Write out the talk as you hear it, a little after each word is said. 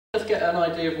Just get an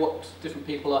idea of what different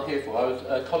people are here for.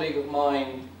 A colleague of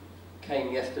mine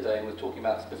came yesterday and was talking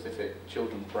about a specific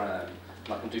children's brand.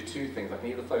 And I can do two things. I can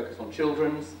either focus on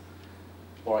children's,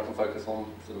 or I can focus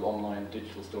on sort of online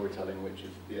digital storytelling, which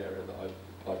is the area that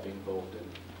I've been involved in.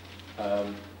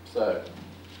 So,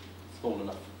 small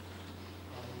enough.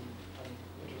 I'm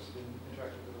interested in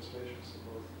interactive illustrations, so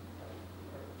both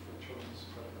for children's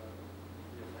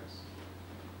VFX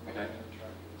and Okay.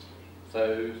 interactive illustrations.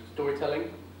 So,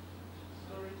 storytelling?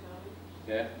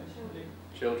 Yeah?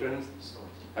 Children's?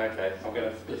 Okay, I'm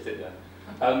going to split it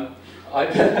then.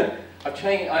 I've had a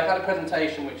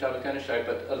presentation which I was going to show,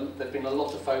 but there's been a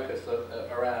lot of focus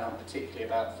around, particularly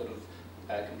about sort of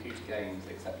computer games,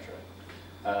 etc.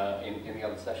 In the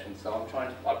other sessions. So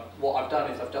what I've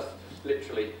done is I've just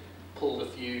literally pulled a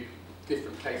few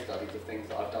different case studies of things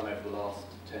that I've done over the last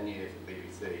 10 years at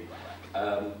BBC.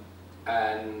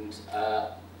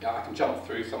 I can jump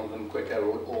through some of them quicker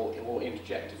or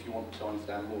interject if you want to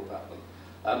understand more about them.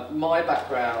 My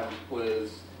background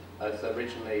was,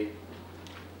 originally,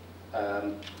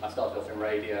 I started off in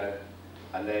radio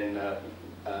and then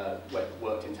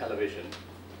worked in television.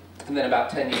 And then about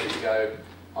 10 years ago,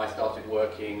 I started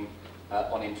working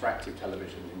on interactive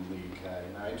television in the UK.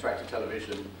 Now, interactive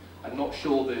television, I'm not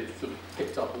sure that it sort of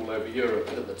picked up all over Europe,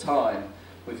 but at the time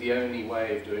was the only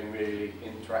way of doing really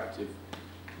interactive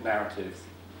narratives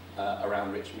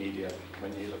around rich media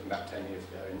when you're looking back 10 years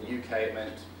ago. In the UK, it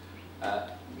meant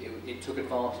it took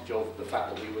advantage of the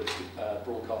fact that we were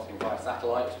broadcasting via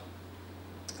satellite,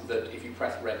 that if you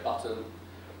pressed the red button,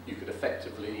 you could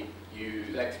effectively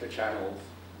use extra channels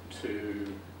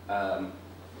to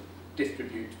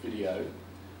distribute video,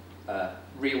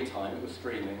 real time, it was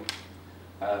streaming,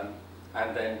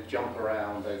 and then jump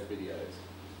around those videos.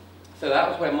 So that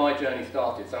was where my journey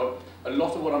started. So a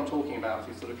lot of what I'm talking about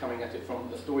is sort of coming at it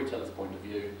from the storyteller's point of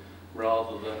view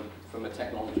rather than from a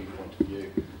technology point of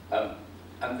view.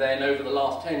 And then over the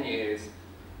last 10 years,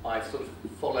 I sort of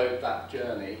followed that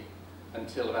journey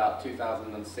until about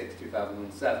 2006,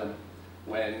 2007,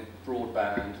 when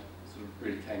broadband sort of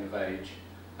really came of age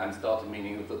and started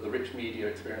meaning that the rich media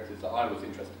experiences that I was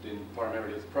interested in,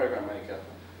 primarily as a program maker,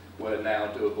 were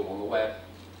now doable on the web.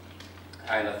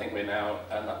 And I think we're now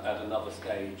at another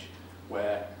stage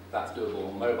where that's doable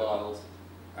on mobiles,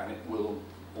 and it will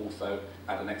also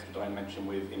add an extra dimension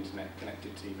with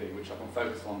internet-connected TV, which I can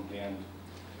focus on at the end.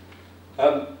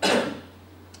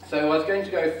 So I was going to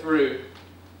go through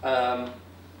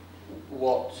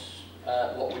what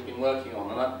we've been working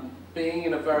on, and being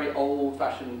in a very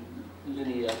old-fashioned,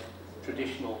 linear,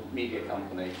 traditional media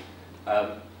company,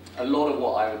 a lot of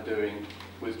what I was doing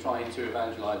was trying to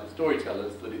evangelise the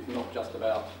storytellers that it's not just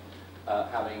about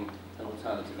having an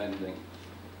alternative ending.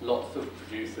 Lots of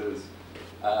producers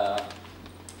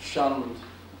shunned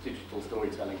digital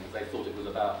storytelling because they thought it was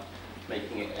about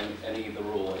making it an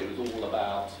either-or. It was all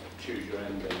about choose your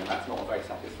ending, and that's not a very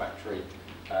satisfactory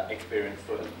experience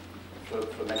for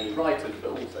many writers, but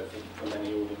also for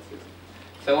many audiences.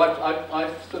 So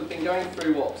I've sort of been going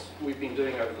through what we've been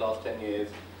doing over the last 10 years,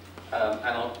 and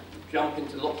I'll jump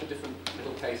into lots of different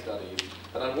little case studies.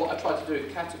 But what I try to do is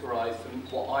categorise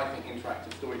what I think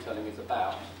interactive storytelling is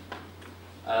about.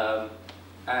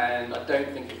 And I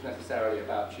don't think it's necessarily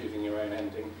about choosing your own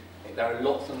ending. There are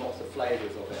lots and lots of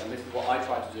flavours of it, and this is what I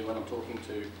try to do when I'm talking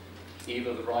to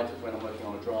either the writers when I'm working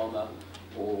on a drama,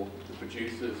 or the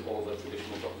producers of a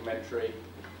traditional documentary,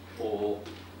 or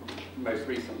most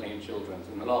recently in children's.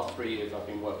 In the last 3 years I've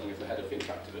been working as the head of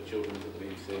interactive at children's at the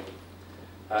BBC.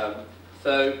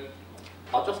 So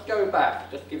I'll just go back,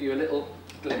 just give you a little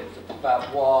glimpse about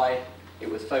why it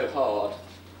was so hard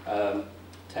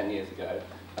 10 years ago.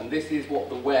 And this is what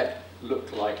the web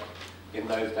looked like in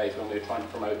those days when we were trying to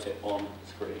promote it on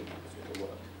screen, if it'll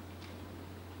work.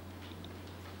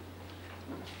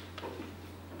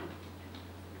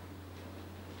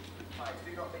 Right,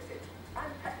 do not miss it.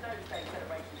 And Pet Nose Day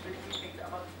celebrations really do things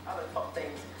amongst other top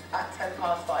things at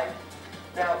 5:10.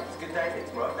 Now, it's a good day, isn't it,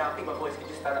 tomorrow? Now, I think my boys can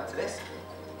just stand up to this.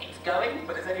 It's going,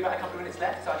 but there's only about a couple of minutes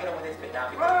left, so I'll get on with this bit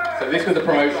now. So this was a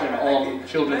promotion on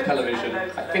children's television,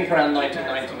 I think around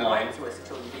 1999.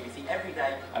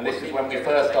 And this is when we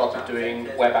first started doing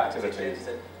web activities.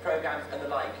 Programs and the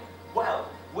like. Well,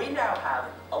 we now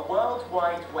have a World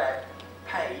Wide Web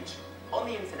page on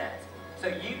the internet. So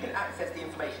you can access the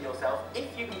information yourself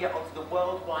if you can get onto the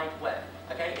World Wide Web.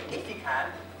 Okay, if you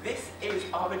can, this is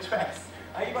our address.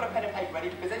 You've got a pen and paper ready,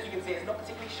 because as you can see, it's not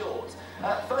particularly short.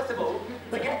 First of all,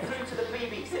 to get through to the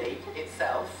BBC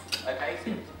itself, okay,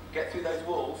 so get through those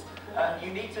walls,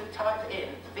 you need to type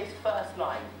in this first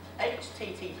line,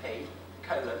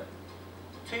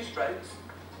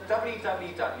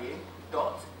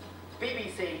 http://www.bbc.co.uk.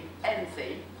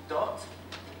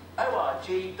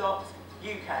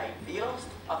 rg.uk. Are you lost?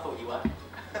 I thought you were.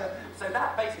 So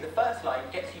that, basically, the first line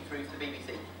gets you through to the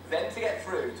BBC. Then to get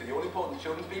through to the all-important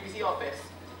children's BBC office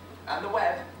and the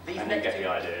web, these and next you get the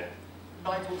idea.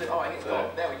 lines will do. Oh, it's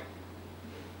gone. There we go.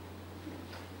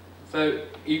 So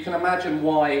you can imagine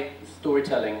why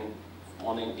storytelling,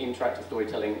 interactive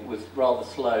storytelling, was rather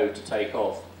slow to take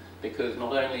off, because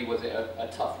not only was it a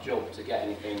tough job to get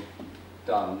anything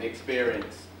done, the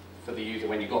experience for the user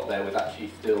when you got there was actually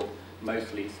still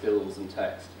mostly stills and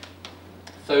text.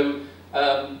 So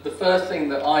the first thing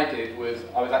that I did was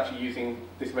I was actually using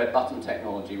this red button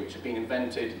technology, which had been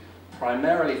invented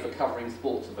primarily for covering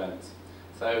sports events.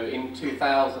 So in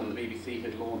 2000, the BBC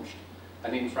had launched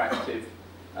an interactive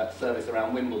service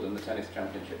around Wimbledon, the tennis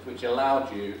championships, which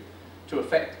allowed you to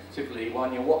effectively,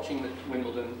 when you're watching the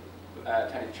Wimbledon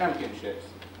tennis championships,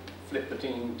 flip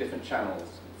between different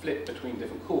channels, flip between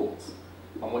different courts,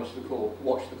 and watch the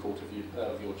court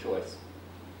of your choice.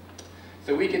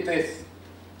 So we did this.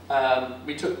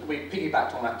 We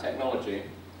piggybacked on that technology,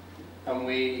 and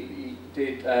we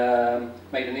did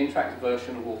made an interactive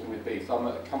version of Walking with Bees. So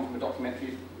I come from a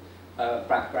documentary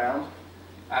background,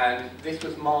 and this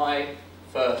was my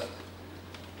first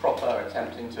proper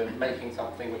attempt into making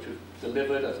something which was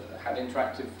delivered, had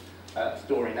interactive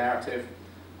story narrative.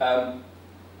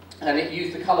 And it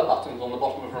used the colour buttons on the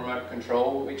bottom of a remote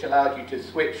control, which allowed you to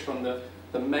switch from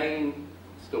the main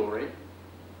story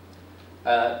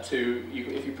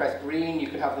if you press green, you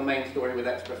could have the main story with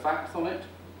extra facts on it.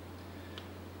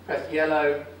 Press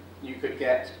yellow, you could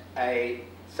get a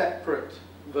separate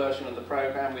version of the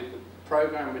programme, with the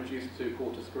programme reduced to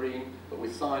quarter screen, but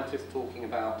with scientists talking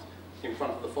about, in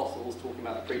front of the fossils, talking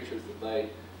about the creatures that they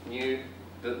knew,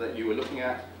 that you were looking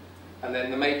at. And then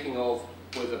the making of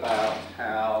was about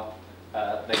how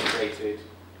they created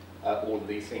all of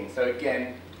these things. So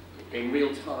again, in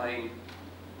real time,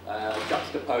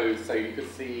 juxtaposed, so you could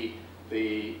see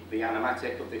the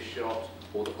animatic of this shot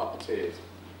or the puppeteers.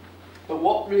 But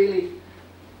what really,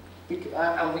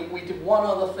 and we did one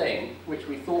other thing which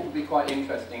we thought would be quite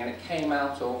interesting, and it came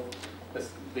out of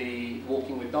the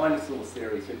Walking with Dinosaurs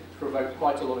series. It provoked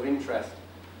quite a lot of interest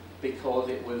because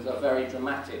it was a very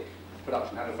dramatic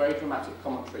production, had a very dramatic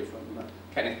commentary from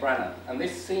Kenneth Branagh, and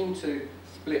this seemed to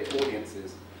split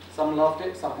audiences. Some loved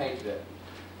it, some hated it.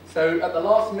 So at the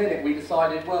last minute we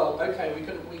decided, well, okay,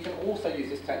 we can also use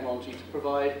this technology to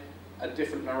provide a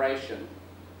different narration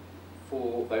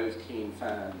for those keen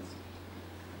fans.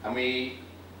 And we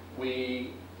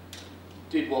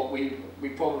did what we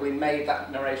probably made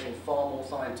that narration far more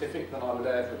scientific than I would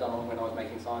have ever done when I was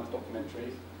making science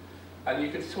documentaries. And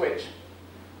you could switch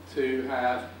to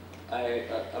have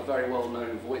a very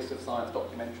well-known voice of science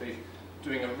documentaries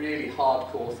doing a really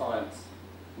hardcore science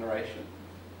narration.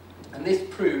 And this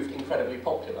proved incredibly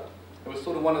popular. It was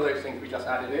sort of one of those things we just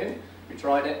added in, we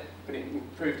tried it, but it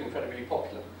proved incredibly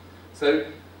popular. So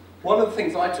one of the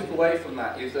things I took away from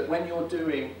that is that when you're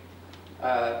doing,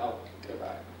 I'll go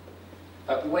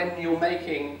back, when you're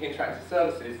making interactive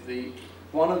services,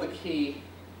 one of the key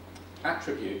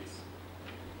attributes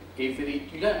is that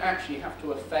you don't actually have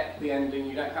to affect the ending,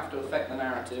 you don't have to affect the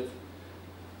narrative.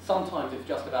 Sometimes it's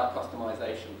just about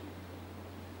customization.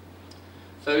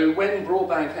 So when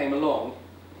broadband came along,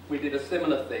 we did a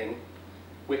similar thing,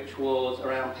 which was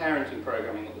around parenting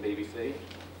programming at the BBC.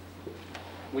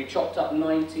 We chopped up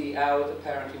 90 hours of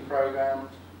parenting program,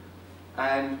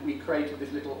 and we created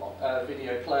this little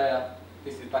video player.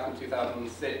 This is back in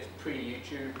 2006,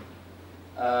 pre-YouTube.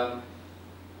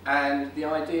 And the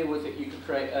idea was that you could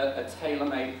create a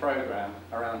tailor-made program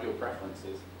around your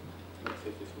preferences. Let's see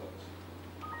if this works.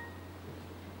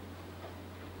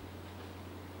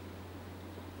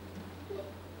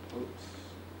 Oops.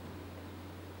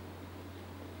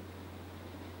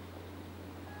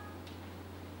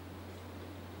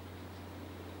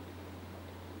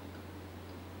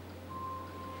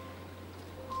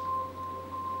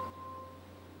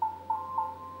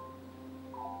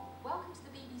 Welcome to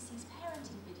the BBC's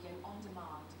Parenting Video on Demand,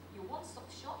 your one-stop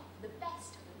shop for the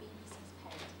best of the BBC's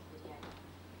parenting video.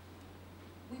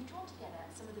 We've drawn together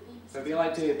some of the BBC's... So the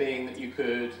idea being that you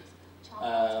could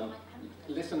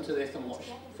listen to this and watch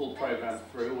full program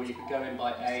through, or you could go in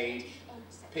by age,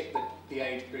 pick the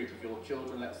age group of your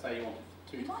children. Let's say you want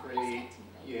 2 to 3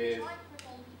 years,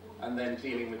 and then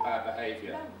dealing with bad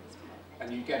behaviour.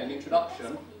 And you get an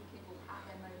introduction.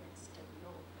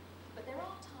 But there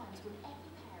are times when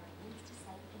every parent needs to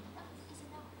say enough is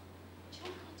enough.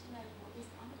 Children need to know what is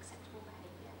unacceptable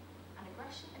behaviour and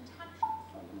aggression and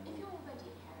tantrums. If you're already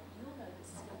a parent, you'll know the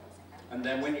skills. And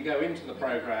then when you go into the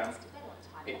program,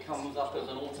 it comes up as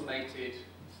an automated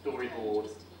storyboard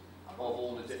of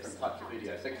all the different types of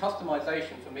videos. So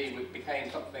customization for me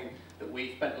became something that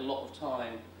we spent a lot of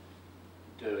time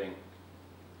doing.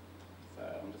 So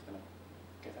I'm just going to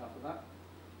get out of that.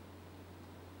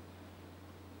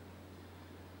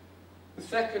 The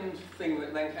second thing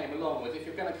that then came along was if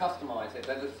you're going to customize it,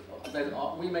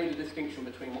 we made a distinction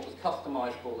between what was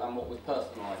customizable and what was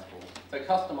personalizable. So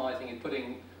customizing is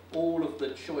putting all of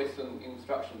the choice and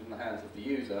instructions in the hands of the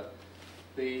user.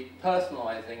 The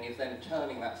personalizing is then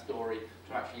turning that story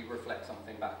to actually reflect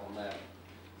something back on them.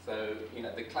 So, you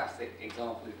know, the classic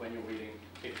example is when you're reading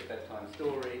kids a bedtime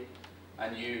story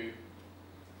and you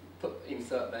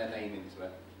insert their name into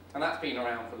it. And that's been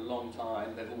around for a long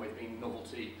time. There've always been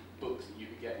novelty books that you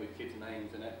could get with kids'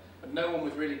 names in it. But no one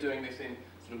was really doing this in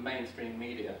sort of mainstream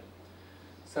media.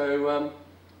 So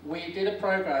we did a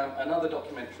program, another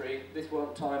documentary, this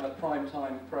one time a prime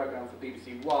time program for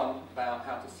BBC One about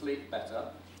how to sleep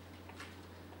better.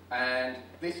 And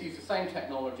this used the same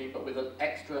technology but with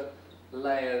extra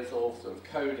layers of sort of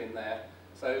code in there.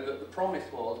 So that the promise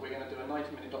was we're going to do a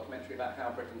 90-minute documentary about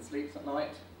how Britain sleeps at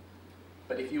night.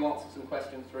 But if you answer some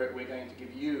questions through it, we're going to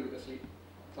give you a sleep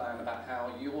plan about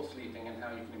how you're sleeping and how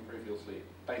you can improve your sleep,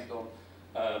 based on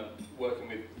working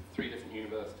with 3 different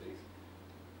universities.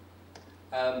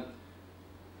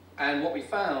 And what we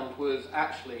found was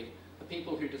actually the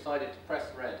people who decided to press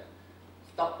red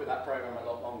stuck with that program a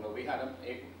lot longer. We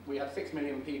had 6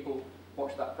 million people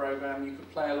watch that program. You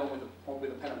could play along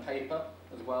with a pen and paper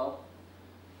as well.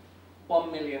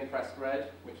 1 million pressed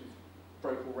red, which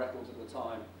broke all records at the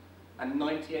time. And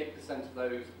 98% of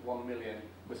those 1 million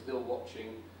were still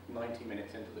watching 90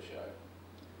 minutes into the show,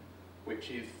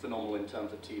 which is phenomenal in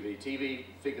terms of TV. TV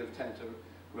figures tend to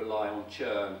rely on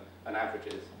churn and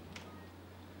averages.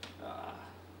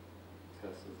 Curse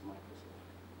of Microsoft.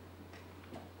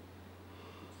 Let's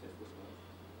see if this works.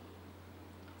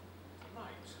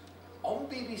 Right. On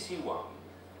BBC One,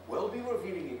 we'll be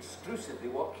revealing exclusively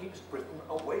what keeps Britain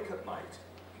awake at night,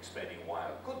 explaining why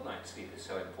a good night's sleep is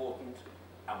so important,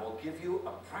 and we'll give you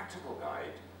a practical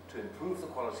guide to improve the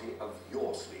quality of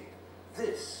your sleep.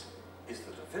 This is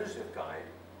the definitive guide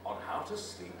on how to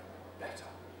sleep better.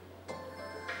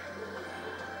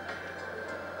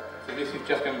 So this is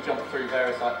just going to jump through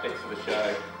various bits of the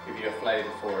show, give you a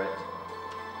flavour for it.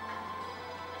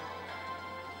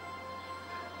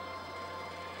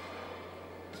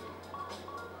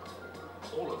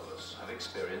 All of us have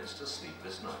experienced a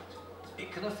sleepless night.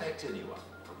 It can affect anyone,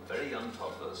 from very young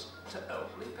toddlers to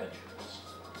elderly pensioners.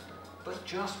 But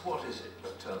just what is it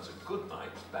that turns a good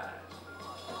night bad?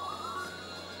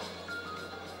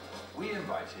 We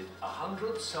invited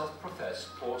 100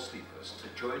 self-professed poor sleepers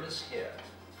to join us here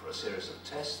for a series of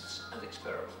tests and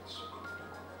experiments.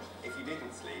 If you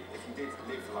didn't sleep, if you did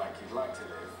live like you'd like to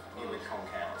live, you would conk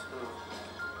out.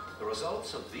 The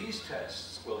results of these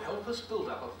tests will help us build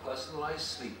up a personalised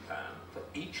sleep plan for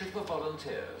each of the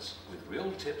volunteers with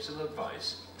real tips and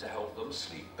advice to help them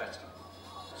sleep better.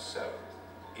 So,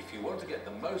 if you want to get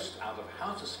the most out of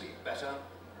how to sleep better,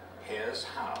 here's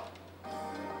how.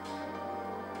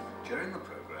 During the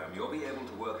programme, you'll be able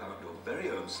to work out your very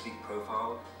own sleep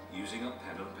profile using a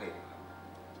pen and paper.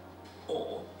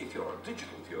 Or, if you're a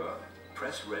digital viewer,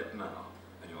 press red now,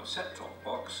 and your set-top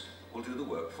box will do the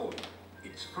work for you.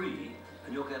 It's free,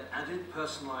 and you'll get added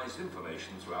personalised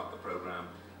information throughout the programme,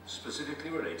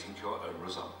 specifically relating to your own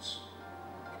results.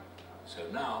 So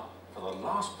now, for the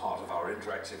last part of our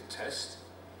interactive test,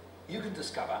 you can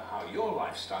discover how your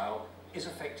lifestyle is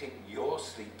affecting your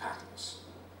sleep patterns.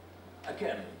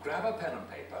 Again, grab a pen and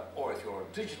paper, or if you're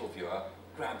a digital viewer,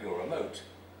 grab your remote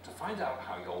to find out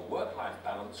how your work-life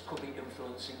balance could be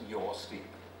influencing your sleep.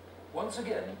 Once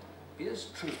again, be as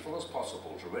truthful as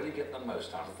possible to really get the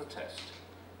most out of the test.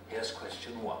 Here's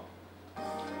question 1.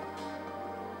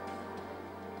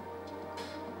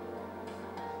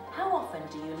 How often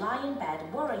do you lie in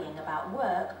bed worrying about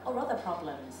work or other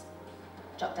problems?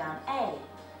 Jot down A,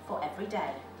 for every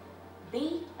day.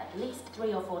 B, at least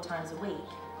 3 or 4 times a week.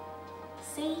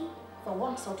 C, for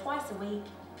once or twice a week.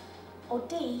 Or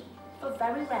D, for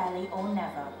very rarely or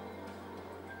never.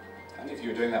 And if you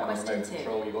were doing that on remote Question 2.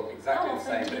 control, you got exactly How the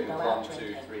same, often but do it you was go out 1, 2,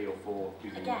 drinking? 3 or 4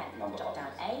 using Again, number jot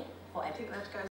down buttons. A, for every